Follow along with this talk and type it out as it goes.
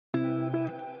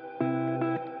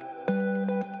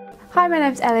Hi, my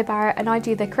name's Ellie Barrett and I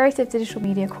do the Creative Digital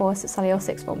Media course at Solihull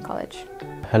Sixth Form College.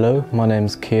 Hello, my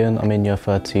name's Kian, I'm in year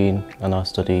 13 and I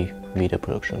study media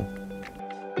production.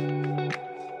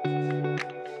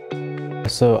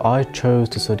 So I chose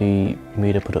to study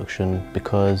media production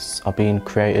because I've been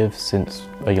creative since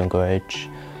a younger age,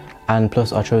 and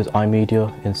plus I chose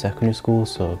iMedia in secondary school,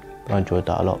 so I enjoyed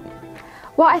that a lot.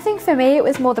 Well, I think for me it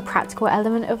was more the practical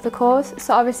element of the course.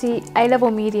 So obviously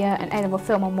A-level media and A-level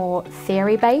film are more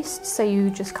theory based, so you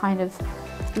just kind of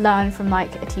learn from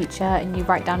like a teacher and you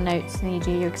write down notes and then you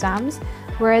do your exams.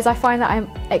 Whereas I find that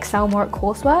I excel more at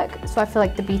coursework, so I feel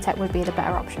like the BTEC would be the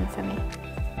better option for me.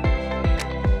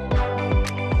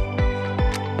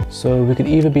 So we could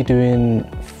either be doing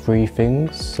three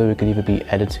things, so we could either be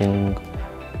editing,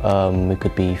 we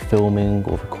could be filming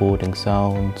or recording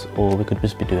sound, or we could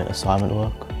just be doing assignment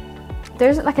work. There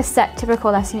isn't like a set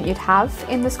typical lesson that you'd have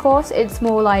in this course. It's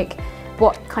more like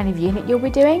what kind of unit you'll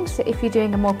be doing. So if you're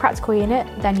doing a more practical unit,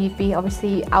 then you'd be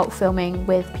obviously out filming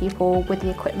with people, with the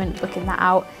equipment, booking that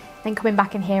out, then coming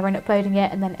back in here and uploading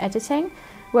it and then editing.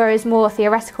 Whereas more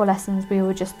theoretical lessons, we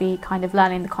would just be kind of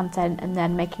learning the content and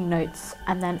then making notes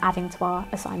and then adding to our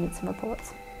assignments and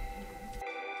reports.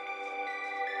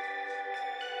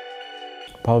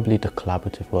 Probably the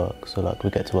collaborative work, so like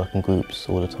we get to work in groups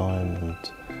all the time,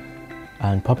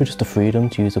 and probably just the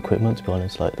freedom to use equipment, to be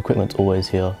honest. Like, the equipment's always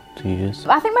here to use.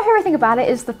 I think my favourite thing about it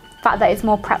is the fact that it's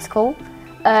more practical,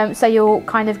 so you'll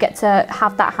kind of get to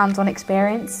have that hands-on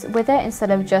experience with it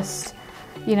instead of just,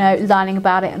 you know, learning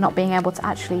about it and not being able to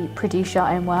actually produce your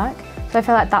own work. So I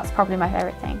feel like that's probably my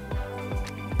favourite thing.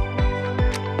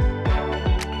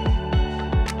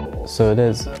 So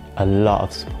there's a lot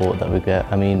of support that we get.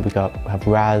 I mean, we have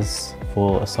Raz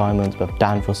for assignments, we have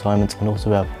Dan for assignments, and also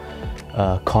we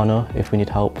have Connor if we need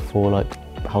help for like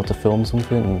how to film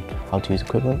something and how to use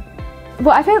equipment. Well,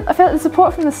 I feel like the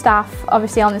support from the staff,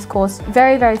 obviously on this course,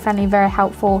 very, very friendly, very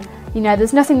helpful. You know,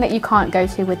 there's nothing that you can't go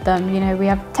to with them. You know, we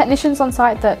have technicians on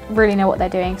site that really know what they're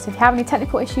doing. So if you have any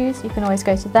technical issues, you can always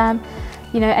go to them.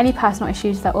 You know, any personal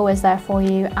issues, they're always there for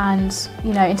you. And,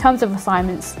 you know, in terms of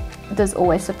assignments, there's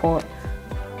always support.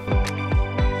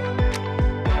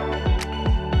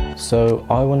 So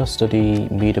I want to study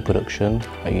media production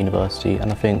at university,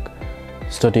 and I think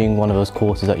studying one of those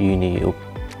courses at uni,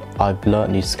 I've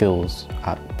learnt these skills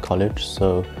at college,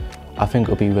 so I think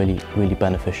it'll be really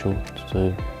beneficial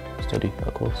to study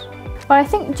that course. Well, I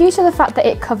think due to the fact that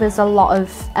it covers a lot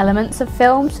of elements of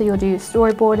film, so you'll do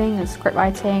storyboarding and script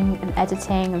writing and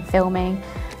editing and filming.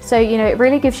 So, you know, it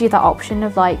really gives you that option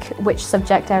of like which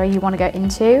subject area you want to go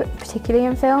into, particularly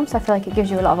in film. So I feel like it gives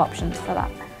you a lot of options for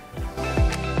that.